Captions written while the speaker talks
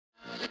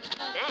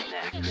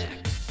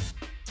next.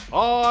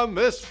 On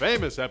this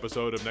famous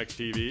episode of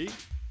N3XT TV,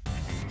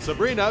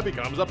 Sabrina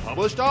becomes a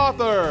published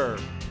author.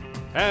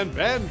 And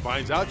Ben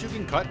finds out you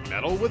can cut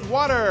metal with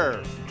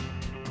water.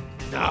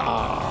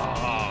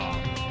 Ah.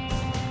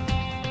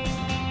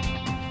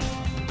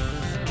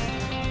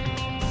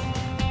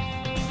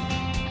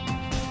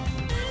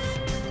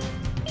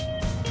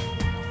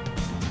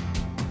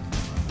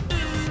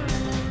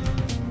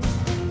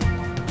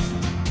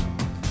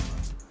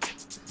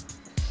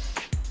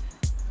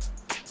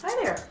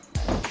 Hi there.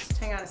 Just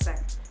hang on a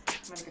sec. I'm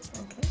gonna get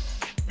some. Okay.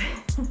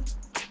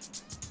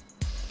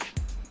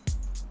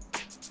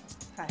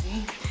 Hi.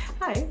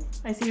 Hi.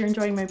 I see you're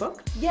enjoying my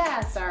book.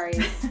 Yeah, sorry.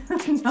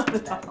 Not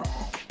at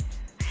all.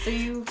 So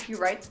you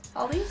write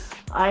all these?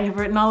 I have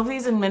written all of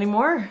these and many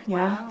more.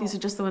 Yeah, Wow. these are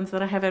just the ones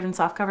that I have out in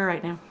softcover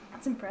right now.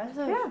 That's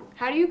impressive. Yeah.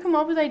 How do you come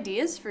up with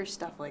ideas for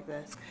stuff like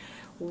this?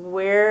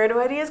 Where do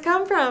ideas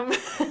come from?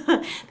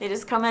 They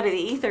just come out of the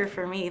ether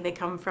for me. They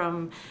come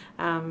from,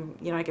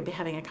 you know, I could be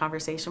having a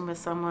conversation with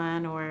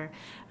someone, or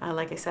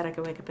like I said, I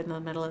could wake up in the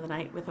middle of the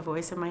night with a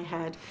voice in my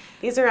head.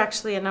 These are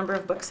actually a number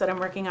of books that I'm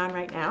working on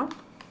right now,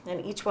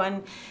 and each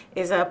one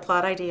is a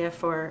plot idea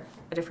for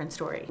a different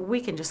story.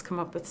 We can just come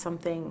up with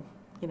something,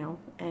 you know,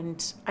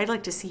 and I'd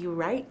like to see you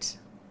write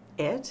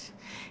it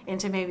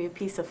into maybe a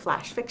piece of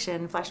flash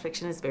fiction. Flash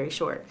fiction is very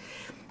short.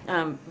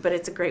 But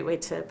it's a great way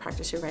to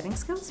practice your writing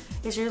skills.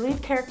 Is your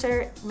lead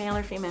character male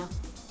or female?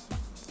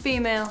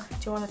 Female. Do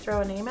you want to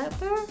throw a name out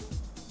there?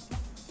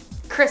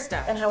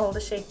 Krista. And how old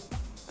is she?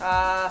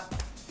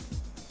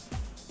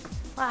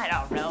 I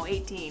don't know,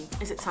 18.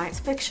 Is it science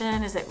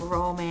fiction? Is it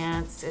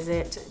romance? Is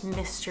it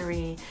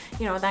mystery?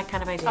 You know, that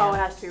kind of idea. Oh, it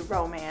has to be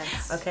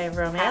romance. Okay,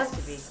 romance. Has to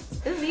be.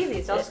 This is easy.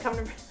 It's all just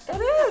coming to... It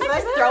is.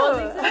 I'm just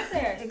throwing things out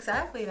there.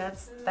 Exactly.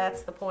 That's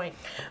the point.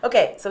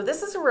 Okay, so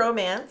this is a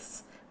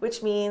romance,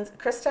 which means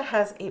Krista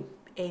has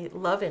a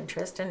love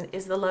interest, and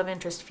is the love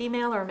interest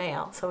female or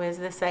male? So is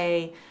this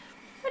a...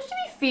 What should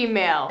be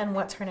female? And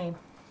what's her name?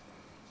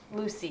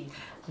 Lucy.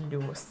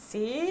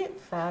 Lucy,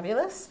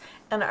 fabulous.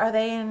 And are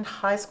they in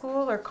high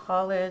school or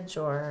college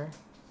or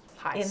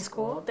in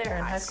school? They're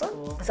in high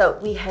school. So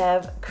we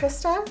have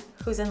Krista,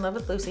 who's in love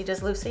with Lucy.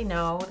 Does Lucy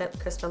know that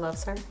Krista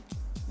loves her?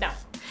 No.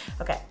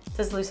 Okay.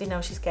 Does Lucy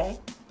know she's gay?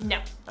 No.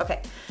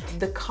 Okay.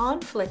 The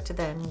conflict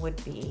then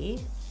would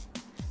be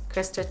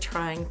Krista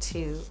trying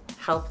to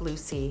help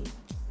Lucy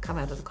come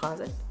out of the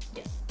closet.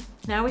 Yes.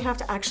 Now we have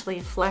to actually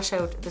flesh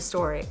out the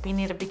story. We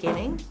need a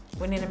beginning,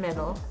 we need a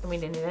middle, and we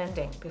need an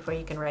ending before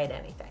you can write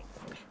anything.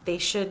 They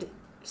should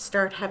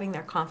start having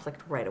their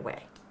conflict right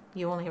away.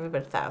 You only have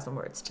about 1,000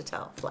 words to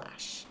tell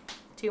flash.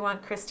 Do you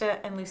want Krista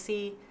and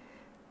Lucy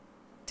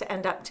to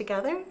end up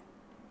together?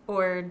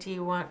 Or do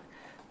you want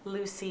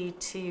Lucy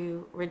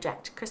to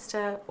reject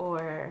Krista,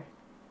 or,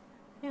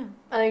 yeah.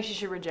 I think she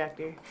should reject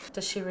her.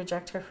 Does she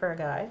reject her for a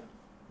guy?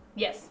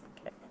 Yes.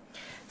 Okay.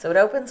 So it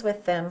opens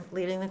with them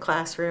leaving the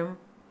classroom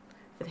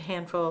with a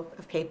handful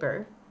of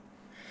paper.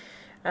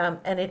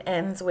 And it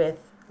ends with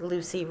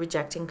Lucy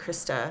rejecting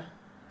Krista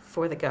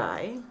for the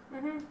guy.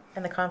 Mm-hmm.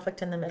 And the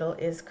conflict in the middle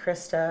is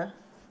Krista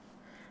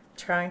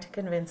trying to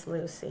convince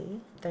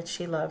Lucy that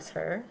she loves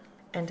her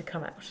and to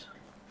come out.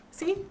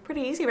 See,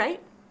 pretty easy, right?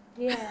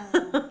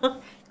 Yeah.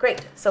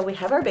 Great, so we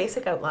have our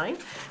basic outline.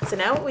 So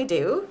now what we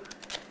do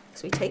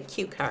is we take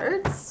cue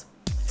cards.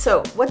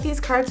 So what these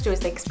cards do is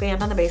they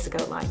expand on the basic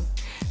outline.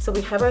 So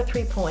we have our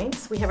 3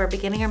 points. We have our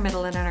beginning, our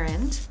middle, and our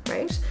end,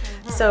 right?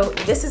 Mm-hmm. So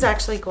this is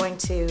actually going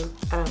to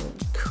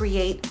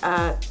create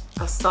a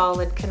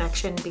solid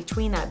connection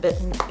between that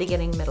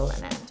beginning, middle,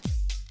 and end.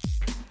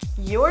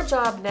 Your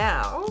job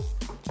now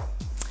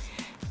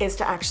is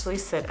to actually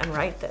sit and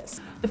write this.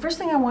 The first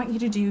thing I want you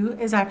to do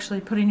is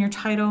actually put in your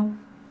title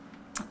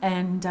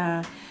and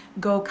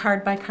go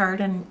card by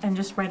card and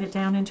just write it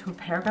down into a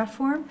paragraph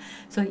form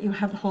so that you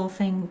have the whole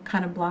thing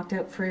kind of blocked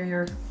out for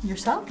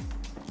yourself.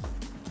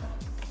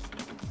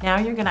 Now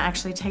you're going to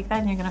actually take that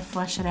and you're going to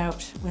flesh it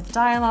out with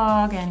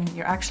dialogue, and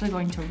you're actually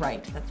going to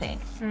write the thing.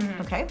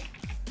 Mm-hmm. Okay?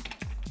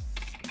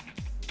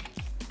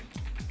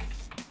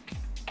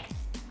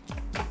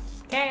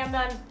 Okay, I'm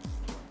done.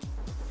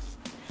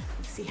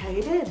 Let's see how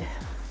you did.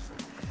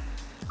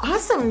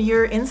 Awesome,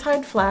 your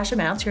inside flash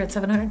amounts, you're at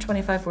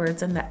 725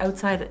 words, and the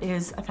outside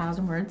is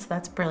 1,000 words.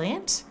 That's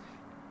brilliant.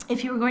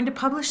 If you were going to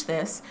publish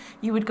this,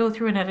 you would go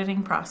through an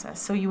editing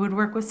process. So you would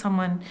work with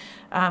someone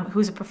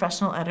who's a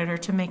professional editor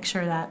to make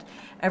sure that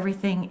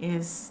everything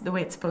is the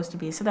way it's supposed to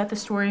be, so that the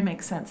story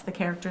makes sense, the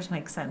characters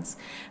make sense,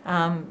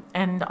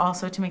 and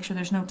also to make sure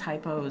there's no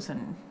typos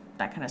and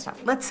that kind of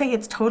stuff. Let's say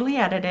it's totally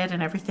edited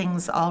and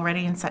everything's all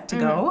ready and set to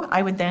go.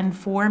 I would then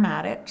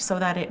format it so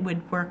that it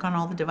would work on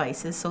all the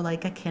devices, so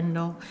like a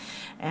Kindle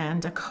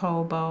and a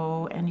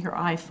Kobo and your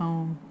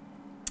iPhone,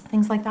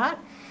 things like that.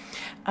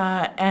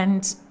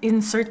 And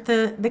insert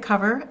the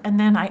cover, and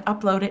then I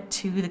upload it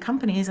to the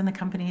companies, and the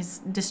companies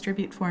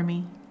distribute for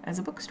me as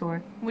a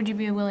bookstore. Would you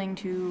be willing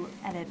to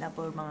edit and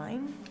upload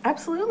mine?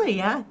 Absolutely,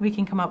 yeah. We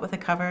can come up with a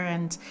cover,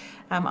 and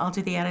I'll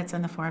do the edits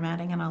and the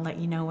formatting, and I'll let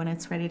you know when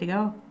it's ready to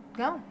go.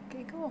 Go.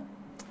 Okay, cool.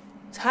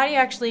 So how do you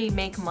actually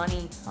make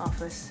money off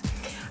this?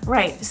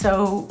 Right,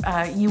 so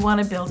you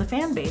want to build a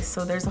fan base,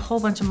 so there's a whole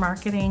bunch of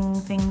marketing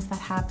things that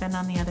happen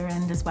on the other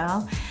end as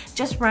well.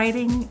 Just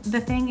writing the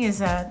thing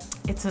is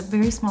it's a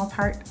very small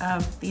part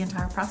of the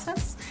entire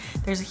process.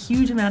 There's a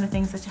huge amount of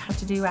things that you have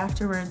to do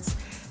afterwards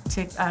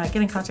to get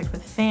in contact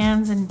with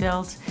fans and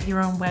build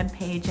your own web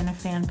page and a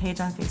fan page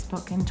on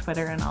Facebook and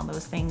Twitter and all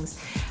those things.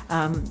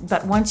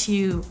 But once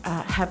you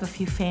have a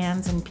few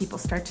fans and people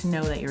start to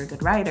know that you're a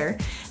good writer,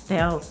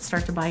 they'll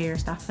start to buy your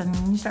stuff and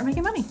you start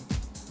making money.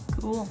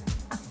 Cool.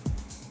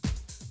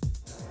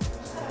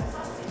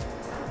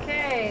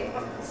 Okay,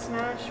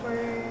 smash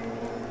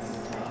words,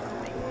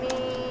 my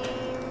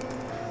name.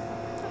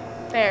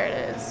 There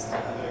it is.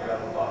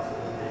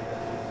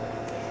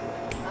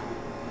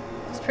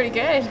 It's pretty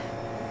good.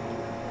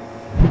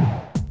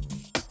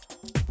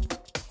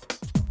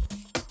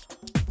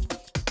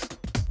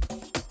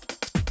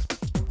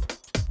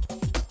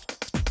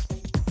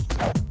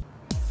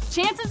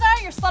 Chances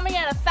are you're slumming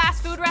at a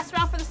fast food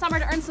restaurant for the summer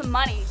to earn some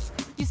money.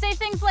 You say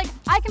things like,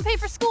 I can pay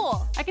for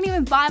school, I can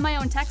even buy my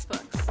own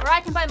textbooks, or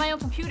I can buy my own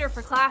computer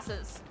for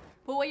classes.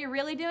 But what you're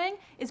really doing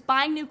is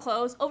buying new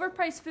clothes,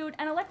 overpriced food,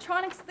 and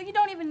electronics that you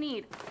don't even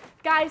need.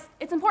 Guys,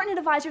 it's important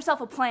to devise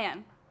yourself a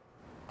plan.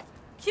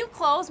 Cute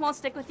clothes won't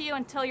stick with you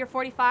until you're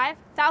 45.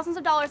 Thousands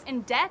of dollars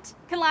in debt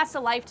can last a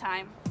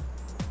lifetime.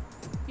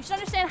 You should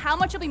understand how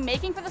much you'll be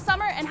making for the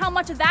summer and how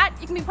much of that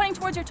you can be putting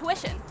towards your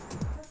tuition.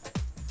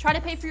 Try to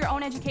pay for your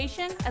own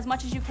education as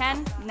much as you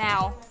can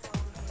now.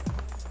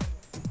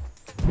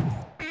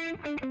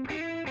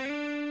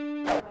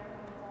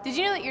 Did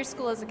you know that your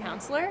school has a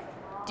counselor?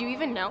 Do you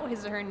even know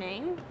his or her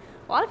name?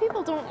 A lot of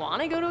people don't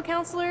want to go to a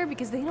counselor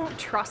because they don't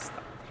trust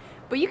them.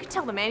 But you can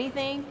tell them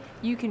anything,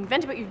 you can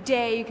vent about your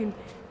day, you can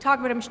talk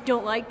about how much you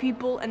don't like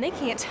people, and they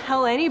can't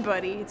tell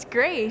anybody. It's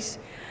great.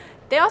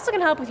 They also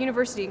can help with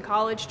university and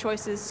college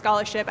choices,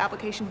 scholarship,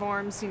 application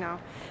forms, you know.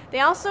 They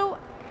also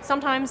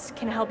sometimes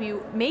can help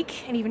you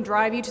make and even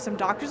drive you to some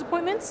doctor's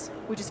appointments,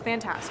 which is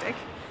fantastic.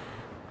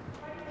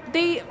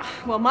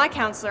 Well, my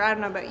counselor, I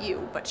don't know about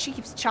you, but she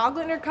keeps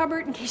chocolate in her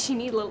cupboard in case you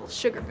need a little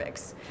sugar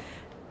fix.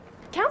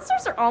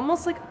 Counselors are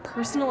almost like a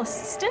personal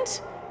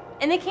assistant,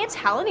 and they can't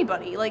tell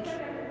anybody. Like,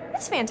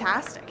 it's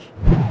fantastic.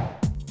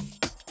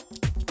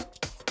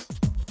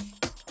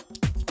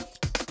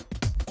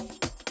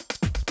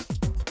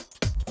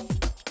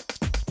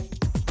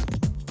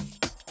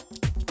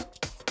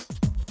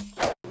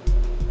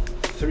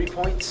 Three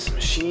points,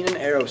 machine and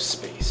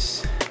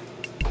aerospace.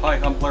 Hi,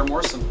 I'm Blair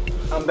Morrison.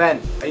 I'm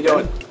Ben. How you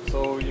doing?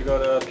 So you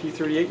got a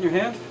P-38 in your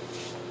hand?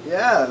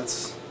 Yeah,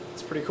 it's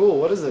pretty cool.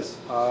 What is this?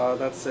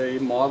 That's a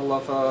model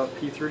of a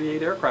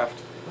P-38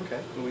 aircraft. Okay.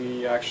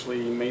 We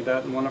actually made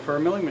that in one of our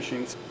milling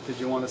machines. Did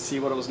you want to see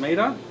what it was made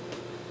on?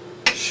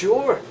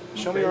 Sure.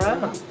 Show me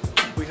around.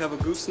 We have a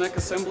gooseneck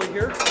assembly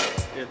here.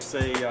 It's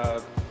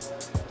a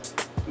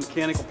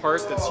mechanical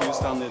part that's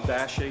used on the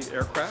Dash 8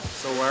 aircraft.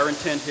 So our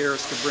intent here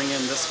is to bring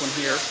in this one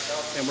here,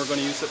 and we're going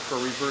to use it for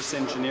reverse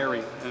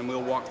engineering. And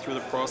we'll walk through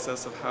the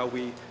process of how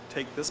we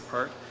take this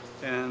part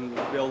and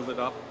build it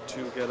up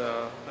to get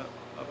a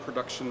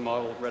production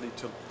model ready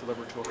to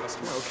deliver to a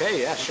customer.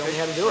 Okay, yeah, show me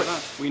how to do it.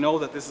 We know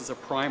that this is a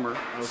primer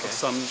of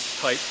some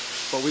type,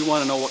 but we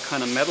want to know what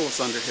kind of metal is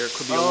under here. It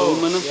could be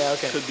aluminum,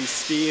 could be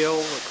steel,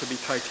 it could be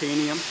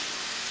titanium.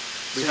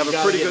 We have a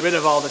pretty good... get rid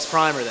of all this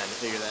primer then to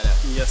figure that out.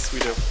 Yes, we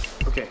do.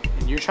 Okay,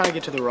 and you're trying to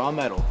get to the raw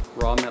metal.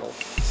 Raw metal.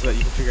 So that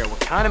you can figure out what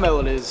kind of metal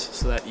it is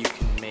so that you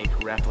can make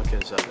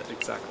replicas of it.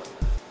 Exactly.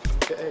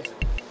 Okay.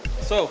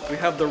 So we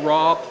have the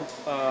raw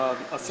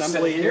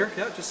assembly here.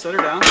 Yeah, just set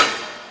her down.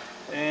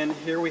 And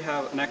here we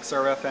have an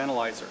XRF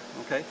analyzer,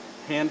 okay?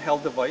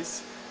 Handheld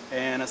device.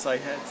 And as I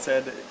had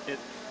said, it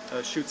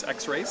shoots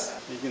X-rays.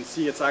 You can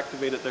see it's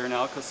activated there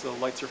now because the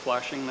lights are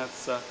flashing.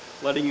 That's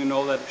letting you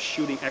know that it's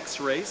shooting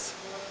X-rays,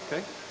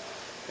 okay?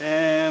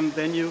 And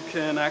then you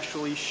can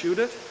actually shoot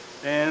it,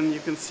 and you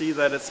can see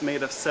that it's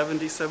made of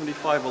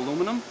 70-75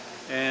 aluminum.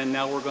 And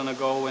now we're going to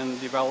go and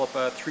develop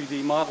a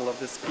 3D model of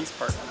this piece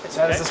part.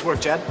 So how does this work,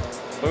 Jed?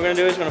 What we're going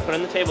to do is we're going to put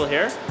it on the table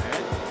here.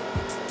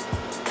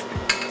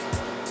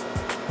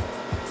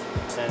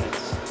 And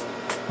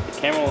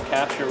the camera will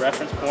capture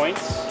reference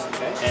points,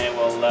 and it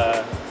will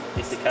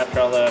basically capture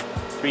all the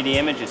 3D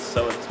images.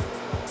 So it's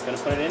going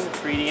to put it in, a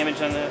 3D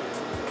image on the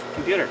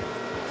computer.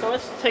 So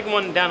let's take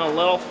one down a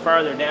little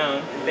farther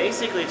down.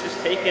 Basically, it's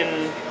just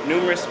taking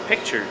numerous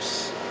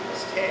pictures.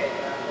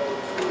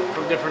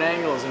 From different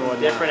angles and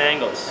whatnot. Different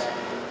angles.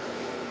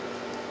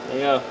 There you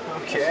go.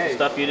 Okay. That's the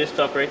stuff you just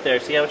took right there.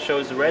 See how it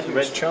shows the red? Huge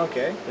red chunk,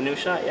 eh? The new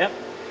shot, yep.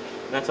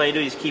 And that's all you do.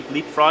 You just keep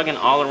leapfrogging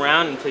all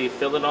around until you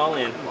fill it all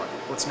in.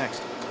 What's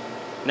next?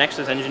 Next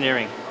is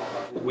engineering.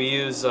 We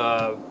use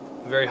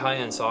very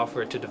high-end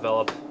software to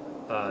develop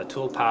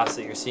tool paths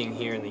that you're seeing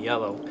here in the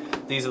yellow.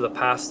 These are the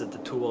paths that the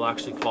tool will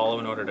actually follow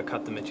in order to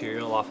cut the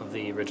material off of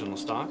the original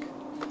stock.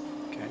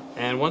 Okay.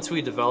 And once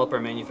we develop our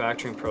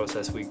manufacturing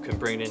process, we can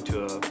bring it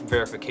into a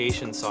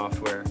verification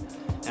software,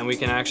 and we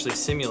can actually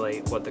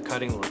simulate what the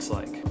cutting looks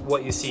like.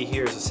 What you see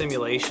here is a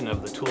simulation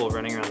of the tool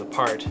running around the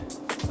part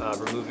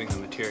removing the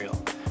material.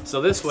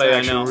 So this way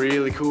I know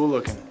really cool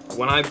looking.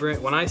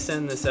 when I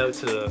send this out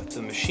to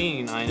the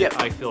machine,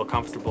 I feel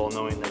comfortable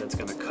knowing that it's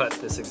going to cut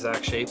this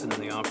exact shape, and then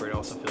the operator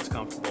also feels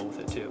comfortable with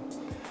it too.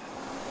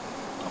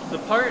 The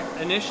part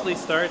initially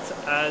starts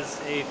as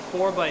a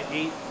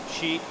 4x8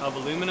 sheet of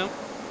aluminum,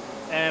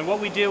 and what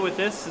we do with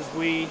this is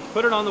we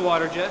put it on the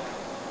water jet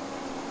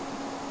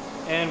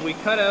and we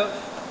cut out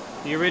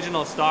the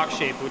original stock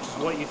shape, which is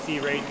what you see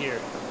right here.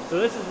 So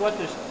this is what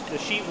the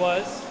sheet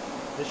was,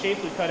 the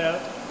shape we cut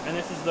out, and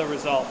this is the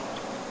result.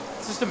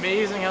 It's just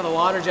amazing how the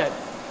water jet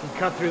can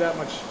cut through that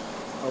much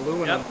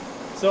aluminum. Yep.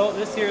 So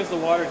this here is the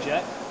water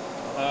jet.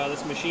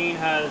 This machine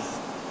has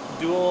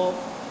dual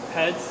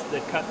heads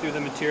that cut through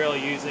the material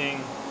using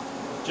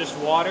just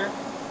water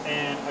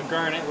and a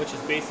garnet, which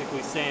is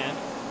basically sand,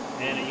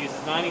 and it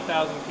uses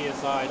 90,000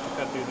 psi to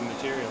cut through the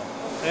material.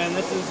 And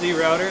this is the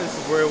router. This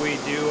is where we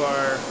do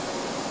our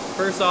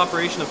first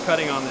operation of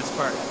cutting on this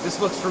part. This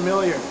looks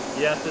familiar.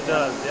 Yes, it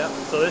does. Yep.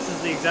 So this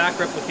is the exact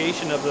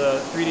replication of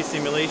the 3D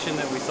simulation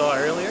that we saw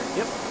earlier.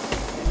 Yep.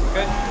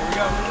 Okay, here we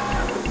go.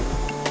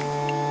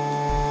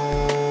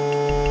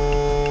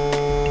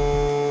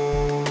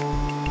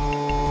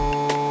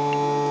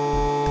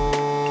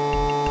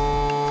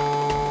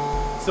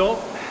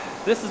 So,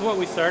 this is what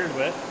we started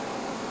with.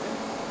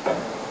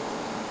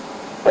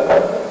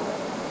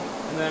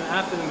 And then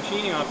after the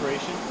machining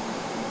operation,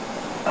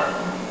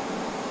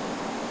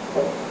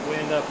 we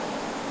end up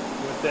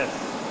with this.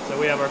 So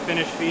we have our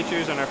finished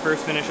features and our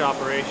first finish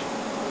operation.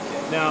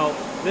 Now,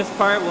 this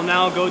part will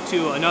now go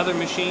to another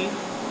machine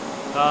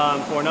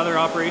for another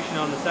operation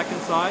on the second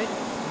side.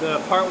 The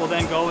part will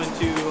then go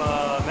into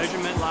a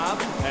measurement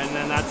lab, and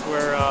then that's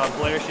where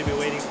Blair should be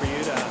waiting for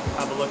you to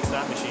have a look at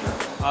that machine.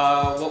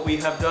 What we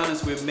have done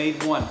is we've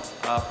made one.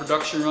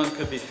 Production run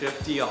could be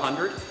 50,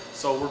 100.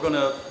 So we're going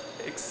to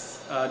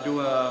do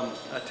a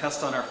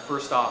test on our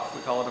first off.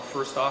 We call it a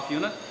first off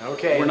unit.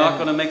 Okay. We're not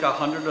going to make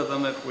 100 of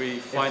them if we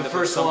find the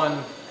first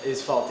one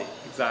is faulty.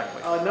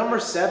 Exactly. Number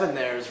 7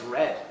 there is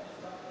red.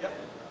 Yep.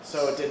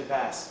 So it didn't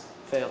pass.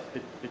 Failed.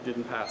 It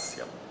didn't pass.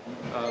 Yep.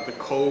 The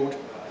code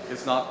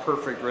is not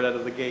perfect right out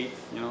of the gate,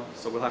 you know,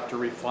 so we'll have to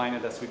refine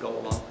it as we go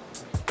along.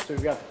 So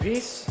we've got the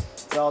piece.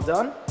 It's all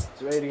done.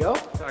 It's ready to go.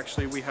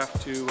 Actually, we have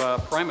to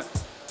prime it.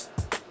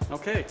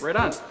 Okay, right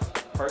on.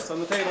 Parts on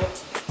the table.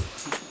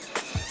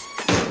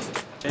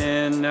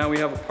 And now we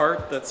have a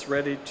part that's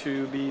ready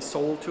to be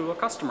sold to a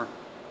customer.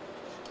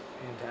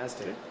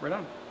 Fantastic. Okay, right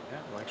on.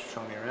 Yeah, thanks for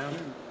showing me around.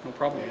 No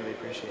problem. Really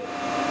appreciate it.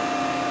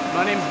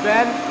 My name's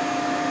Ben.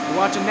 You're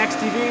watching N3XT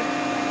TV.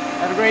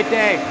 Have a great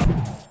day.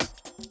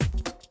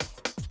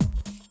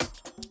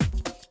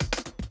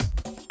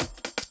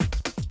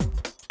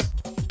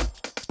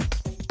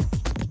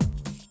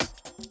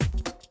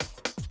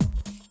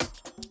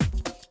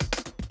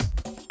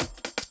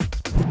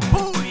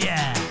 Oh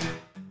yeah!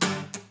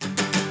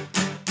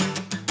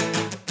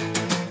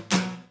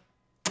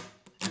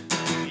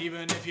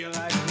 Even if you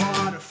like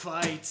water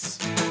fights,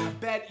 I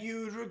bet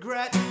you'd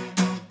regret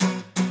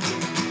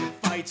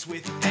fights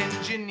with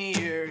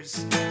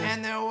engineers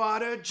and their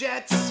water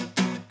jets.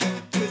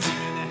 'Cause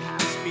even a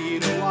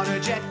half-speed water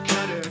jet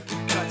cutter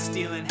can cut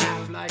steel in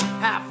half like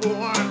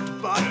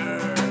half-warmed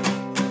butter.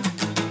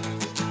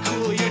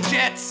 Cool your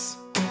jets,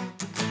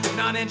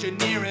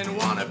 non-engineering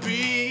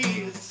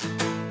wannabes.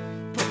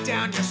 Put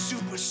down your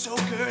super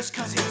soakers,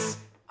 'cause it's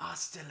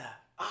hasta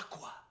la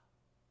aqua.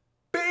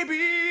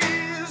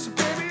 Babies,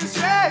 babies,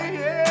 yeah,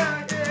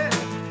 yeah, yeah.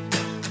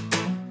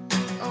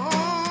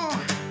 Oh,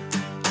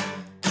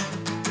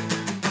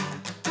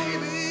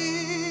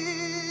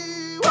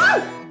 baby,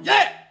 woo,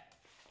 yeah.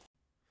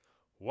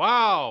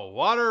 Wow,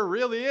 water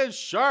really is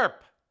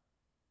sharp.